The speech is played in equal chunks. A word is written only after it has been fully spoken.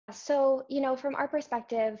So, from our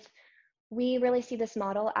perspective, we really see this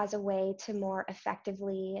model as a way to more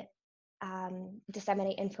effectively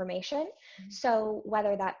disseminate information. So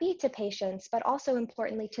whether that be to patients, but also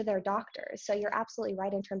importantly to their doctors. So you're absolutely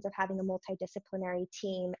right in terms of having a multidisciplinary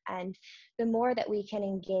team. And the more that we can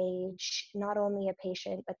engage not only a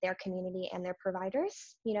patient, but their community and their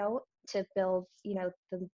providers, to build,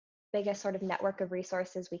 the biggest sort of network of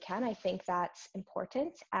resources we can, I think that's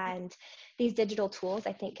important. And these digital tools,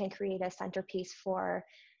 I think, can create a centerpiece for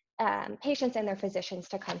patients and their physicians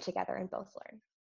to come together and both learn.